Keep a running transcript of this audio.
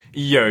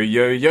Yo,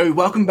 yo, yo,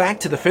 welcome back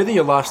to the Further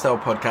Your Lifestyle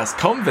podcast,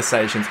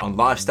 conversations on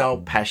lifestyle,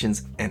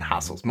 passions, and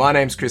hustles. My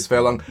name's Chris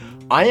Furlong.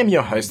 I am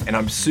your host, and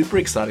I'm super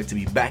excited to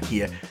be back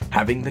here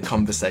having the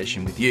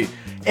conversation with you.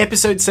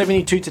 Episode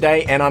 72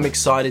 today, and I'm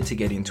excited to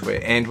get into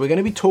it. And we're going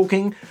to be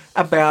talking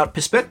about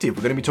perspective.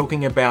 We're going to be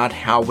talking about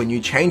how when you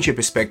change your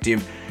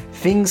perspective,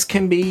 things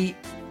can be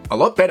a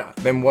lot better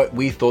than what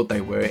we thought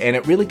they were. And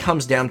it really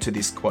comes down to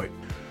this quote.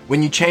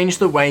 When you change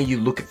the way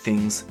you look at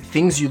things,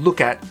 things you look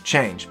at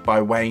change,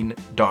 by Wayne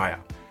Dyer.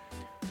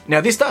 Now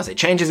it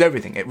changes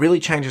everything. It really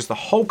changes the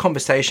whole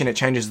conversation, it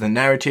changes the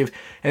narrative,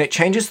 and it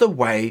changes the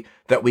way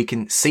that we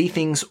can see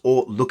things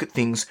or look at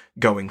things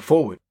going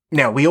forward.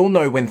 Now, we all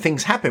know when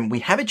things happen, we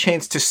have a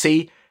chance to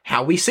see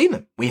how we see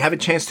them. We have a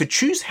chance to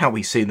choose how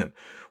we see them.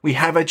 We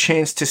have a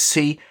chance to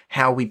see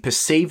how we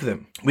perceive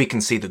them. We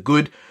can see the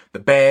good, the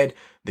bad,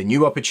 the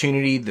new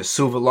opportunity, the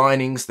silver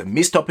linings, the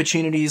missed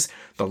opportunities,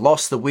 the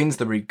loss, the wins,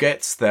 the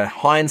regrets, the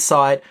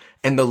hindsight,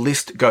 and the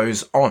list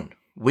goes on.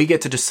 We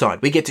get to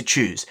decide, we get to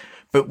choose,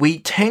 but we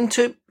tend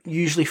to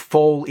usually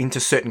fall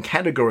into certain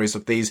categories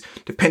of these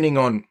depending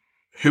on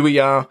who we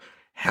are,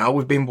 how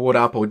we've been brought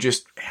up, or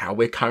just how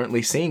we're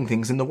currently seeing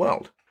things in the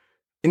world.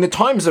 In the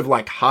times of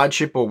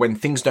hardship or when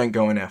things don't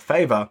go in our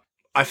favor,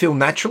 I feel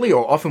naturally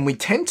or often we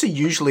tend to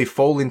usually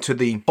fall into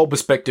the whole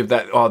perspective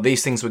that,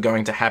 these things were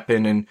going to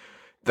happen and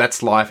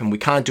that's life and we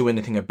can't do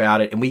anything about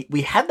it. And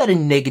we have that a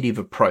negative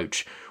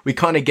approach. We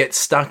kind of get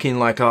stuck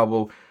in I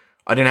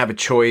didn't have a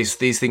choice.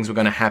 These things were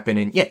going to happen.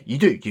 And yeah, you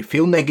do. You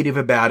feel negative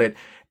about it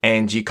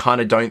and you kind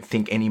of don't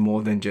think any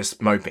more than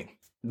just moping.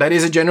 That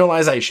is a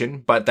generalization,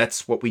 but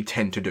that's what we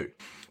tend to do.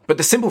 But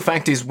the simple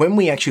fact is when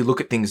we actually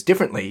look at things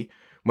differently,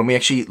 when we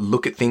actually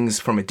look at things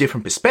from a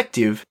different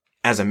perspective,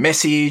 as a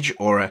message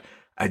or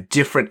a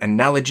different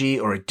analogy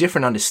or a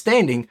different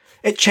understanding,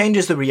 it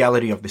changes the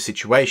reality of the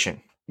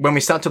situation. When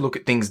we start to look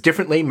at things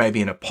differently, maybe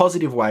in a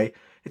positive way,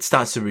 it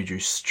starts to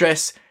reduce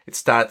stress. It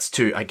starts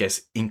to,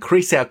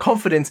 increase our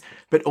confidence,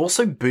 but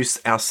also boosts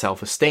our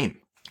self-esteem.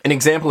 An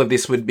example of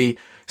this would be,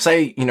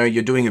 say,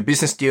 you're doing a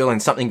business deal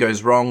and something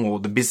goes wrong or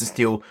the business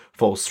deal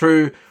falls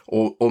through,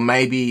 or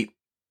maybe,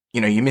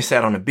 you miss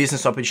out on a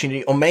business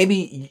opportunity, or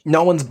maybe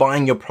no one's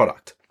buying your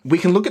product. We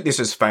can look at this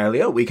as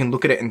failure. We can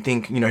look at it and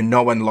think,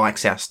 no one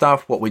likes our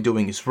stuff. What we're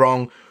doing is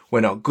wrong.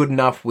 We're not good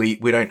enough. We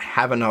don't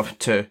have enough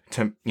to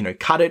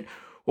cut it.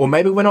 Or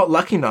maybe we're not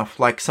lucky enough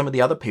like some of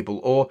the other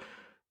people, or,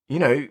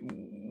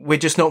 we're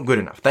just not good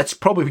enough. That's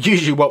probably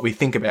usually what we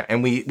think about.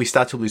 And we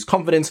start to lose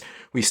confidence.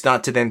 We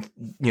start to then,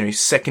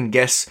 second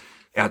guess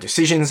our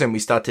decisions and we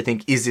start to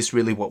think, is this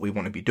really what we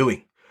want to be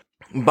doing?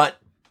 But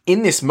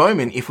in this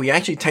moment, if we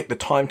actually take the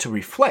time to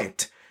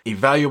reflect,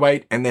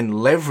 evaluate, and then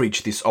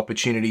leverage this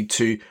opportunity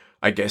to,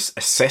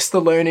 assess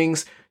the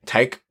learnings,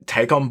 take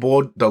on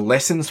board the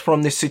lessons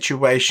from this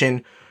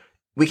situation,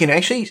 we can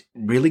actually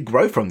really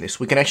grow from this.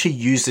 We can actually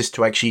use this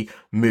to actually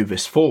move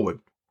us forward.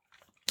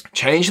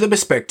 Change the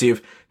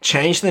perspective,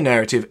 change the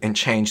narrative, and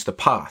change the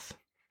path.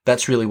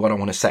 That's really what I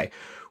want to say.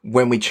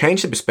 When we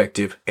change the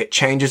perspective, it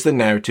changes the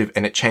narrative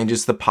and it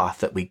changes the path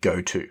that we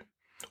go to,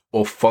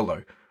 or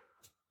follow,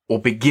 or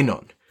begin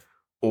on,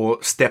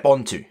 or step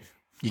onto.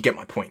 You get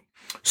my point.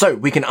 So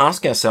we can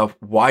ask ourselves,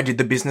 why did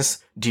the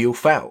business deal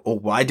fail? Or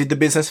why did the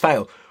business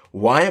fail?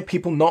 Why are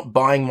people not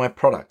buying my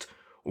product?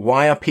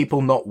 Why are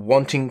people not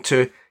wanting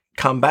to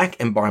come back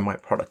and buy my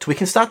product? We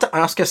can start to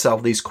ask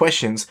ourselves these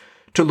questions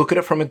to look at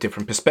it from a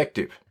different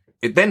perspective.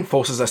 It then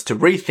forces us to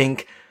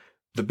rethink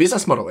the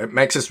business model. It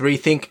makes us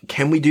rethink,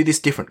 can we do this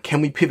different?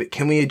 Can we pivot?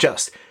 Can we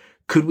adjust?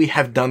 Could we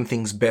have done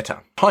things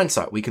better?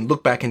 Hindsight, we can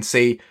look back and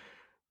see,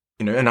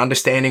 an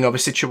understanding of a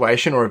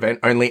situation or event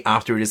only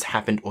after it has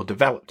happened or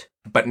developed.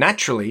 But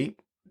naturally,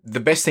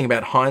 the best thing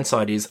about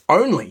hindsight is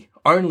only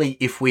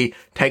if we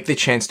take the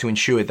chance to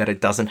ensure that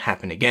it doesn't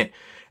happen again.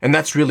 And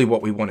that's really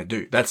what we want to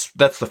do. That's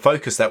the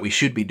focus that we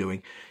should be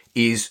doing,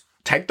 is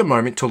take the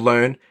moment to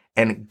learn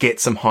and get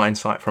some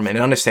hindsight from it and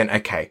understand,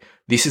 okay,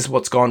 this is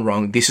what's gone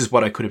wrong. This is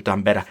what I could have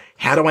done better.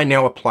 How do I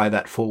now apply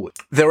that forward?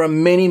 There are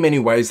many, many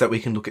ways that we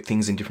can look at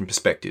things in different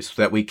perspectives,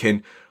 that we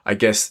can,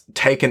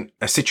 take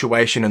a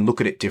situation and look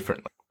at it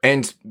differently.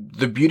 And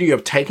the beauty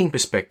of taking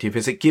perspective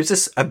is it gives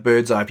us a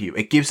bird's eye view.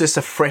 It gives us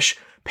a fresh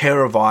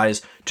pair of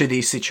eyes to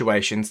these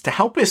situations to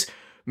help us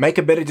make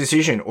a better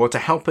decision, or to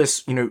help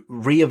us,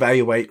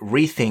 reevaluate,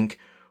 rethink,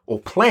 or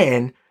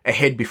plan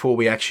ahead before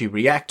we actually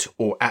react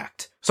or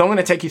act. So I'm going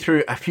to take you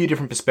through a few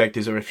different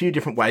perspectives or a few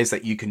different ways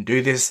that you can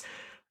do this.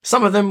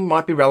 Some of them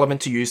might be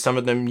relevant to you. Some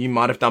of them you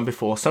might have done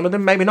before. Some of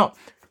them maybe not.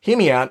 Hear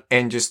me out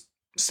and just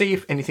see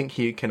if anything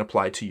here can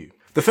apply to you.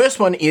 The first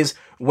one is,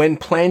 when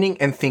planning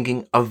and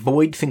thinking,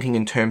 avoid thinking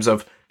in terms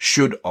of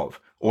should of,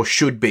 or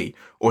should be,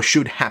 or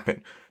should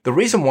happen. The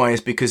reason why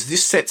is because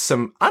this sets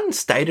some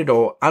unstated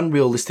or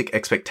unrealistic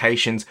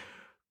expectations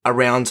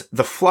around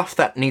the fluff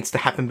that needs to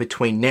happen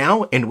between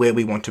now and where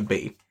we want to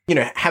be.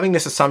 Having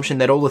this assumption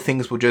that all the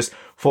things will just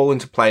fall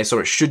into place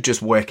or it should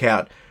just work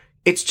out,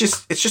 it's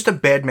just a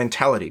bad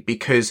mentality,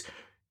 because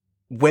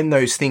when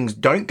those things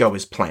don't go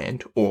as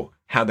planned or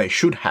how they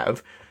should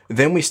have,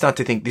 then we start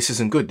to think this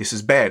isn't good, this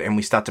is bad, and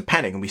we start to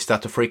panic and we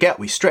start to freak out,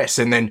 we stress,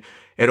 and then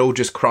it all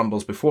just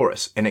crumbles before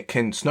us, and it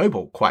can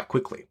snowball quite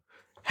quickly.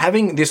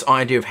 Having this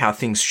idea of how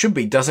things should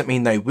be doesn't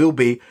mean they will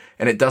be,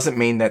 and it doesn't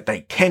mean that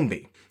they can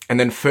be. And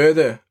then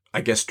further,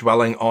 I guess,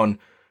 dwelling on,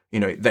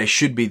 they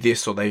should be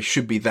this or they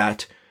should be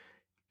that,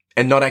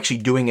 and not actually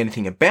doing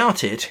anything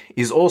about it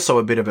is also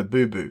a bit of a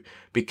boo-boo,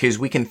 because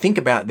we can think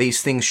about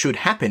these things should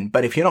happen,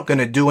 but if you're not going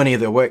to do any of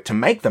the work to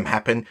make them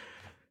happen,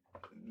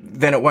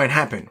 then it won't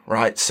happen,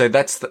 right? So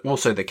that's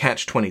also the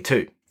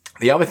catch-22.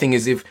 The other thing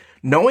is, if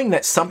knowing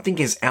that something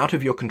is out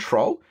of your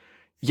control,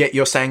 yet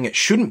you're saying it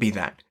shouldn't be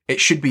that, it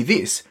should be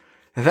this,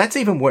 that's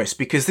even worse,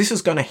 because this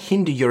is going to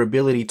hinder your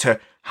ability to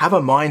have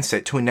a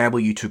mindset to enable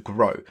you to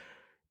grow.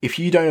 If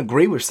you don't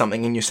agree with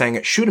something and you're saying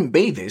it shouldn't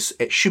be this,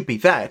 it should be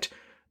that,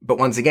 but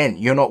once again,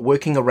 you're not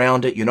working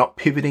around it, you're not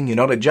pivoting, you're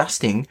not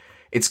adjusting,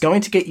 it's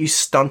going to get you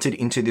stunted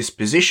into this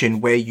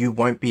position where you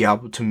won't be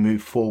able to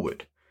move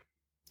forward.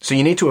 So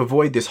you need to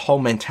avoid this whole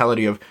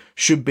mentality of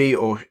should be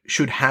or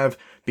should have,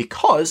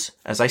 because,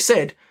 as I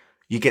said,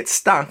 you get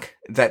stuck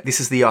that this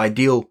is the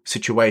ideal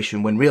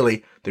situation when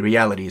really the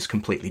reality is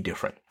completely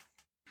different.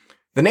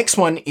 The next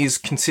one is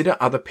consider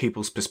other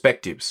people's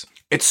perspectives.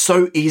 It's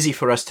so easy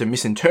for us to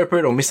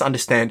misinterpret or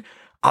misunderstand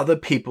other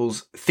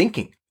people's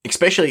thinking,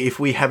 especially if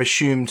we have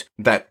assumed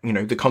that,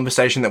 the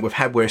conversation that we've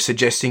had, we're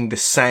suggesting the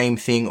same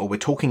thing, or we're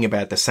talking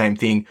about the same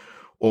thing,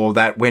 or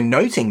that we're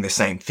noting the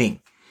same thing.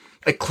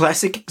 A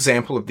classic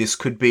example of this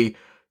could be,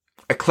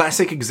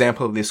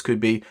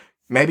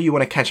 maybe you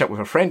want to catch up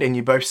with a friend and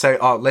you both say,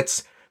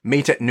 let's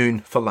meet at noon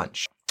for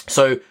lunch.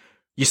 So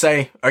you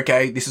say,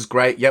 okay, this is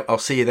great. Yep, I'll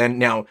see you then.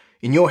 Now,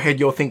 in your head,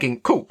 you're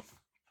thinking, cool,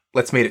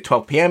 let's meet at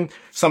 12 p.m.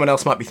 Someone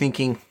else might be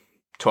thinking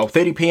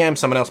 12:30 p.m.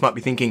 Someone else might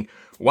be thinking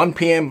 1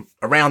 p.m.,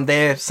 around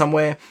there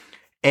somewhere.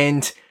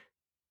 And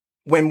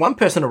when one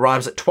person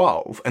arrives at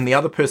 12 and the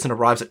other person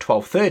arrives at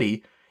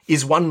 12:30,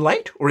 is one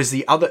late or is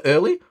the other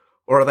early,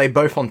 or are they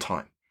both on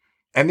time?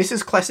 And this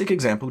is a classic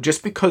example.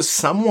 Just because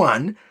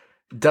someone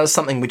does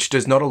something which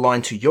does not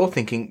align to your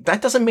thinking,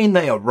 that doesn't mean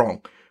they are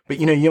wrong. But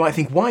you might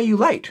think, why are you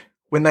late?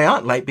 When they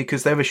aren't late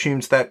because they've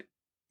assumed that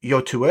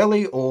you're too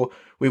early, or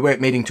we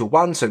weren't meeting till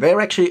 1, so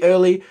they're actually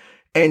early.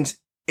 And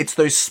it's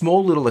those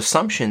small little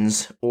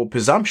assumptions or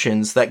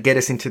presumptions that get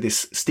us into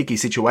this sticky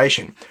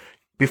situation.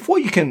 Before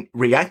you can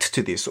react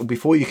to this, or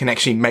before you can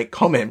actually make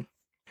comment,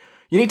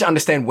 you need to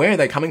understand where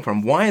they're coming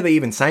from. Why are they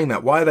even saying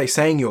that? Why are they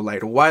saying you're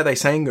late, or why are they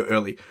saying you're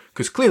early?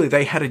 Because clearly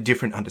they had a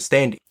different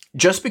understanding.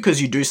 Just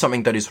because you do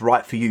something that is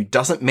right for you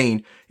doesn't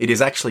mean it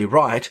is actually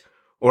right,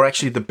 or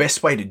actually the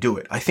best way to do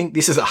it. I think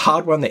this is a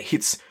hard one that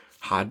hits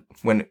hard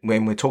when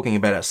we're talking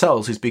about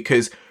ourselves, is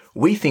because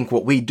we think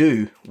what we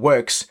do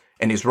works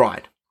and is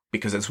right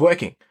because it's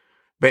working.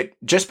 But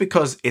just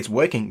because it's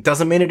working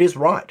doesn't mean it is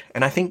right.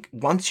 And I think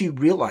once you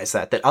realize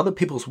that other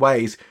people's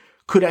ways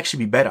could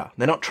actually be better,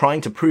 they're not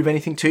trying to prove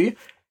anything to you,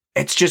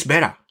 it's just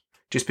better.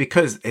 Just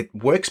because it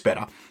works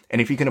better.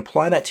 And if you can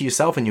apply that to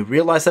yourself and you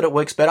realize that it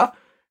works better,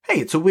 hey,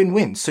 it's a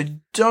win-win. So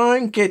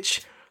don't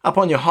get up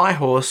on your high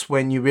horse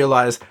when you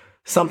realize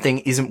something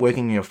isn't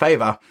working in your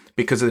favor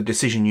because of the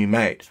decision you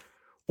made,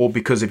 or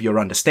because of your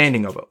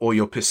understanding of it, or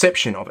your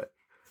perception of it.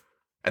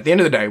 At the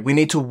end of the day, we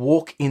need to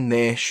walk in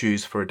their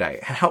shoes for a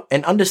day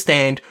and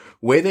understand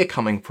where they're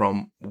coming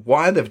from,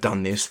 why they've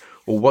done this,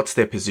 or what's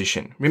their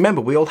position.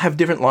 Remember, we all have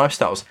different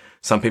lifestyles.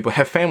 Some people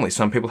have families,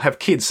 some people have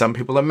kids, some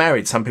people are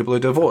married, some people are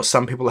divorced,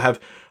 some people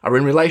are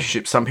in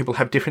relationships, some people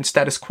have different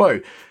status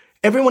quo.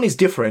 Everyone is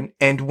different,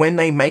 and when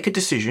they make a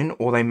decision,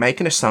 or they make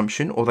an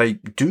assumption, or they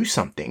do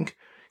something,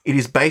 it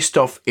is based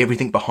off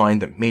everything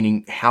behind them,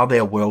 meaning how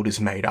their world is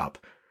made up.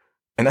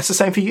 And that's the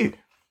same for you.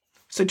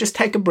 So just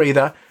take a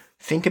breather,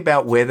 think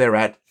about where they're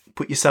at,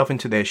 put yourself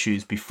into their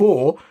shoes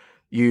before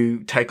you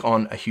take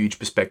on a huge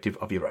perspective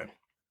of your own.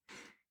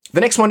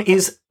 The next one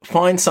is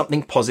find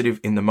something positive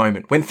in the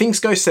moment. When things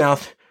go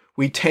south,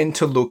 we tend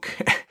to look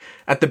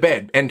at the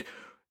bed, and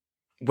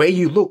where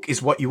you look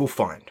is what you will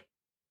find.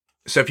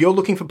 So if you're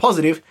looking for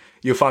positive,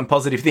 you'll find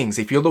positive things.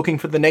 If you're looking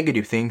for the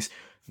negative things,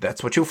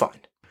 that's what you'll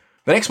find.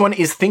 The next one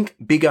is think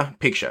bigger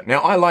picture. Now,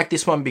 I like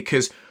this one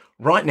because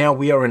right now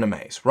we are in a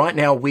maze. Right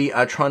now we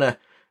are trying to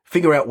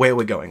figure out where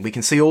we're going. We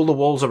can see all the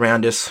walls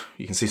around us.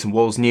 You can see some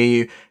walls near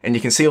you, and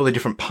you can see all the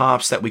different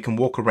paths that we can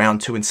walk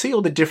around to and see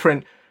all the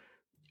different,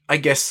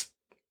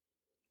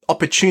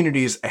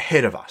 opportunities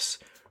ahead of us.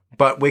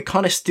 But we're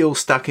kind of still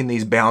stuck in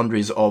these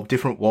boundaries of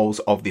different walls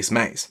of this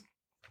maze.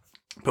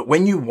 But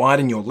when you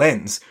widen your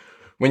lens,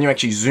 when you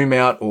actually zoom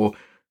out or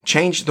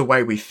change the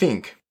way we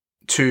think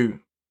to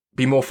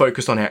be more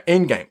focused on our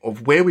end game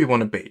of where we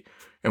want to be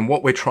and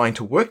what we're trying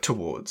to work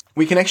towards,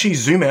 we can actually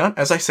zoom out,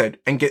 as I said,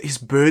 and get this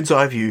bird's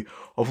eye view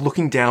of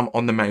looking down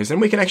on the maze.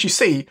 And we can actually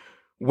see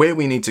where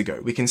we need to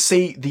go. We can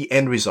see the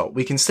end result.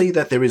 We can see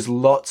that there is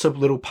lots of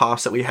little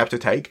paths that we have to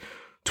take,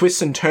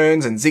 twists and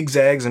turns and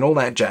zigzags and all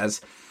that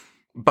jazz.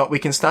 But we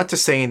can start to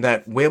see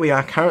that where we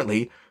are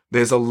currently,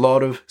 there's a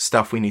lot of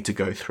stuff we need to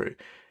go through.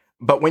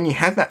 But when you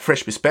have that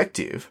fresh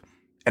perspective,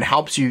 it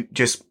helps you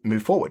just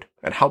move forward.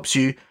 It helps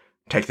you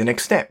take the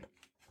next step.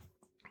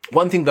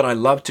 One thing that I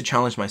love to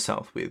challenge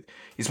myself with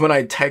is when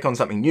I take on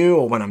something new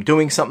or when I'm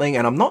doing something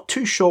and I'm not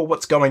too sure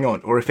what's going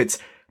on or if it's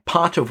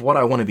part of what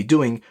I want to be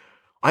doing,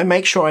 I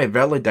make sure I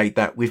validate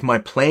that with my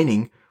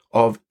planning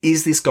of,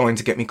 is this going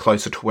to get me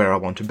closer to where I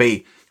want to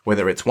be?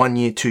 Whether it's 1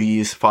 year, 2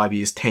 years, 5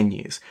 years, 10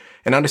 years.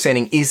 And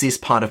understanding, is this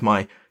part of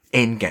my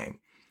end game?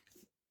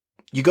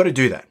 You got to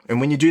do that. And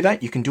when you do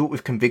that, you can do it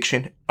with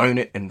conviction, own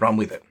it, and run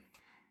with it.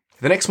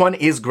 The next one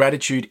is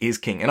gratitude is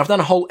king. And I've done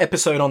a whole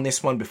episode on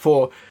this one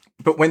before,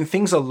 but when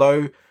things are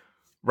low,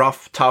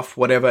 rough, tough,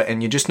 whatever,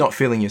 and you're just not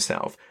feeling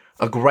yourself,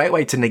 a great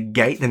way to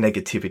negate the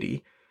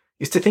negativity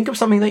is to think of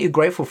something that you're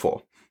grateful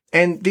for.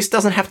 And this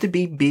doesn't have to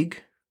be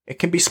big. It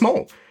can be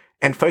small.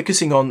 And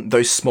focusing on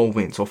those small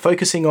wins or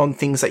focusing on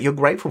things that you're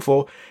grateful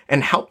for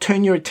and help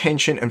turn your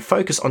attention and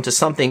focus onto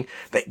something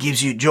that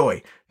gives you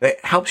joy,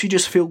 that helps you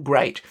just feel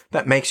great,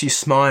 that makes you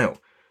smile.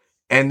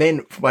 And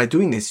then by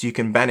doing this, you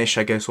can banish,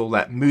 I guess, all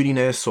that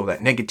moodiness or that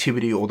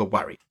negativity or the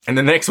worry. And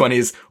the next one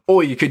is,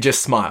 or you could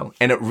just smile,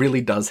 and it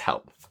really does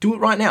help. Do it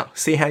right now.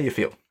 See how you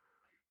feel.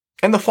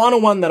 And the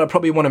final one that I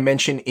probably want to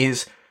mention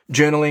is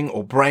journaling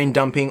or brain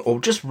dumping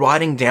or just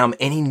writing down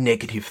any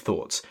negative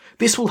thoughts.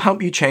 This will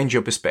help you change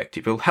your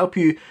perspective. It'll help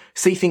you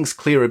see things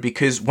clearer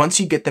because once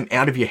you get them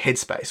out of your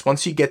headspace,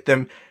 once you get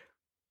them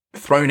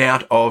thrown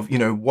out of,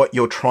 what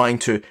you're trying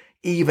to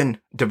even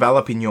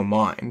develop in your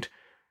mind,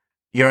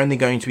 you're only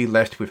going to be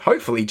left with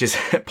hopefully just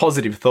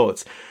positive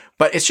thoughts.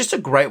 But it's just a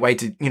great way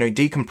to,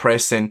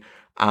 decompress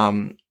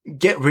and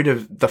get rid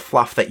of the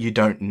fluff that you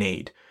don't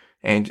need.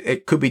 And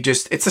it could be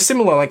it's a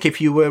similar, like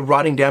if you were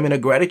writing down in a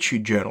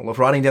gratitude journal of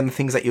writing down the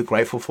things that you're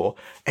grateful for,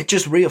 it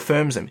just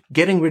reaffirms them.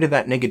 Getting rid of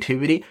that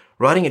negativity,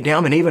 writing it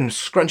down and even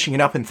scrunching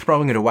it up and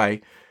throwing it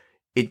away,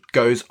 it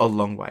goes a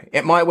long way.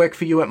 It might work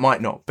for you, it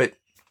might not, but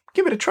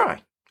give it a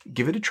try.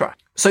 Give it a try.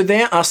 So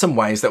there are some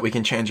ways that we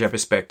can change our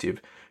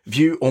perspective,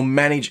 view or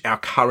manage our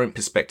current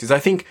perspectives. I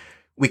think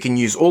we can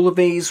use all of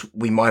these.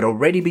 We might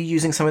already be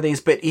using some of these,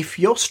 but if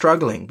you're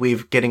struggling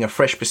with getting a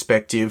fresh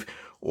perspective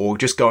or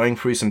just going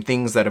through some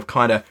things that have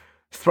kind of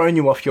thrown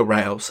you off your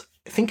rails,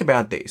 think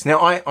about these.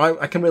 Now,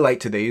 I can relate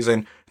to these,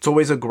 and it's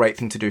always a great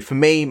thing to do. For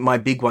me, my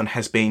big one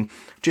has been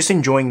just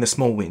enjoying the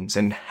small wins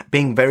and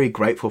being very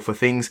grateful for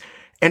things,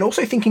 and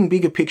also thinking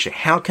bigger picture.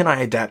 How can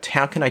I adapt?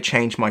 How can I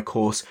change my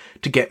course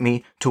to get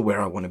me to where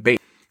I want to be?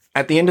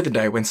 At the end of the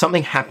day, when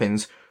something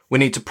happens, we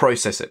need to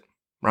process it,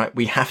 right?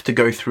 We have to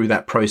go through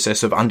that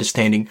process of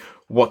understanding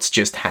what's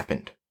just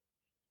happened.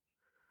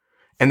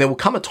 And there will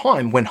come a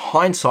time when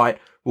hindsight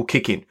will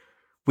kick in,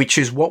 which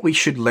is what we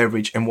should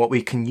leverage and what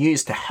we can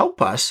use to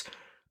help us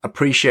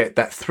appreciate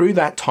that through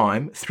that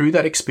time, through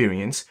that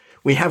experience,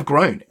 we have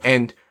grown.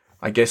 And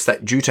I guess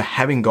that due to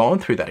having gone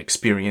through that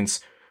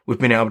experience, we've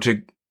been able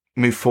to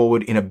move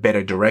forward in a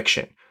better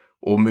direction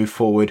or move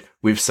forward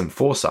with some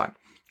foresight.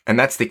 And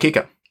that's the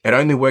kicker. It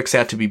only works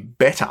out to be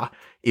better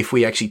if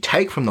we actually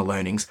take from the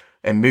learnings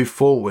and move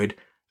forward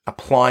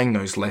applying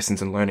those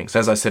lessons and learnings,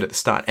 as I said at the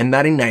start. And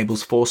that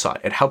enables foresight.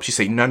 It helps you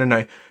see,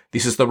 no,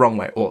 this is the wrong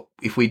way. Or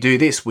if we do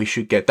this, we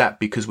should get that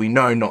because we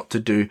know not to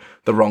do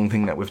the wrong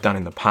thing that we've done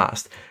in the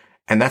past.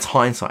 And that's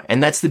hindsight.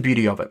 And that's the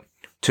beauty of it,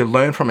 to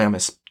learn from our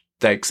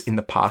mistakes in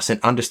the past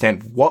and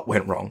understand what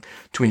went wrong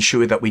to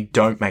ensure that we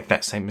don't make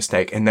that same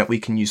mistake and that we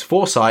can use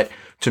foresight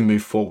to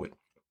move forward.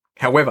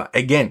 However,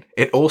 again,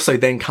 it also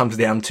then comes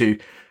down to,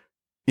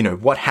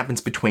 what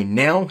happens between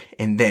now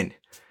and then.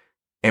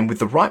 And with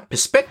the right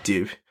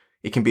perspective,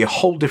 it can be a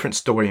whole different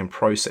story and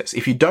process.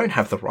 If you don't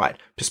have the right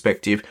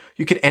perspective,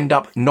 you could end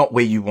up not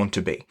where you want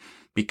to be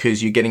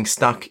because you're getting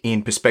stuck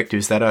in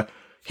perspectives that are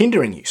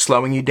hindering you,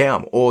 slowing you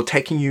down, or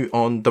taking you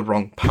on the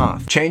wrong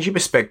path. Change your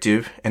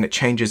perspective and it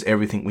changes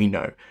everything we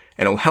know.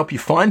 And it'll help you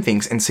find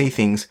things and see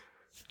things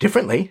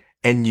differently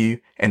and new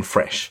and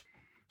fresh.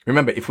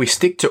 Remember, if we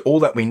stick to all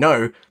that we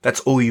know,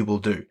 that's all you will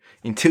do.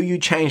 Until you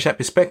change that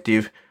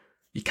perspective,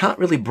 you can't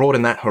really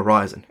broaden that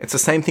horizon. It's the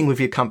same thing with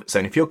your comfort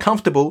zone. If you're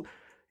comfortable,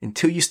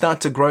 until you start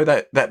to grow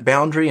that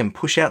boundary and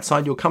push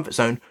outside your comfort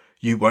zone,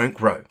 you won't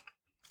grow.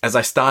 As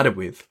I started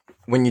with,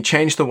 when you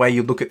change the way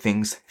you look at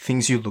things,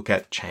 things you look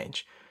at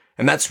change.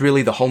 And that's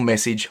really the whole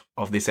message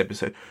of this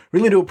episode.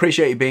 Really do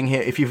appreciate you being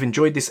here. If you've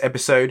enjoyed this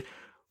episode,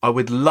 I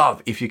would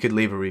love if you could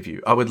leave a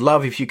review. I would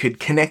love if you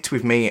could connect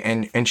with me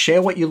and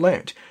share what you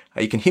learned.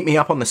 You can hit me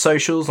up on the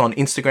socials, on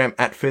Instagram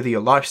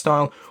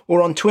 @furtheryourlifestyle,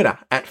 or on Twitter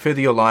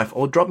 @furtheryourlife,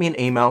 or drop me an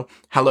email,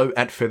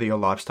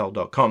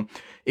 hello@furtheryourlifestyle.com.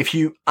 If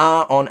you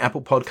are on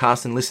Apple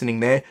Podcasts and listening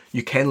there,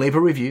 you can leave a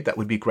review. That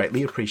would be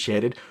greatly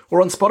appreciated.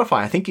 Or on Spotify,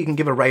 I think you can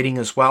give a rating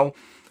as well.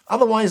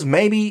 Otherwise,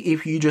 maybe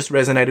if you just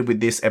resonated with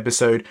this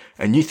episode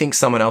and you think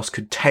someone else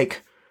could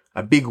take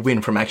a big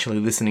win from actually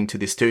listening to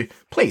this too,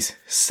 please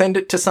send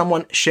it to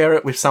someone, share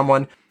it with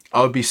someone.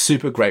 I would be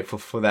super grateful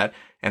for that,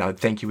 and I would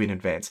thank you in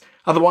advance.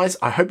 Otherwise,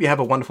 I hope you have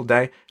a wonderful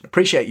day. I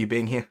appreciate you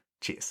being here.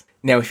 Cheers.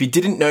 Now, if you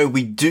didn't know,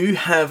 we do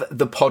have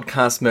the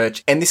podcast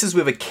merch, and this is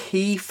with a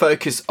key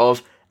focus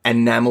of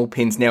enamel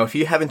pins. Now, if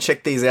you haven't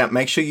checked these out,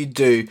 make sure you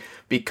do,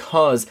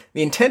 because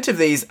the intent of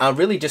these are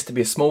really just to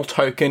be a small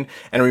token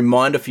and a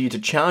reminder for you to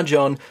charge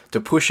on,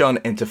 to push on,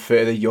 and to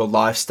further your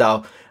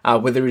lifestyle.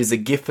 Whether it is a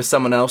gift for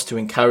someone else to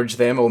encourage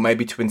them, or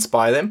maybe to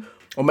inspire them,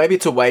 or maybe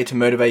it's a way to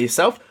motivate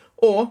yourself,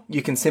 or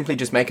you can simply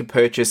just make a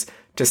purchase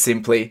to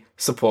simply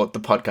support the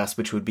podcast,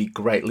 which would be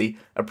greatly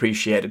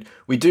appreciated.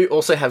 We do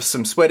also have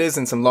some sweaters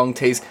and some long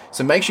tees,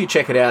 so make sure you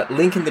check it out.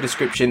 Link in the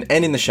description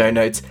and in the show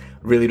notes.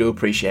 Really do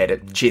appreciate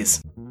it.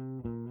 Cheers.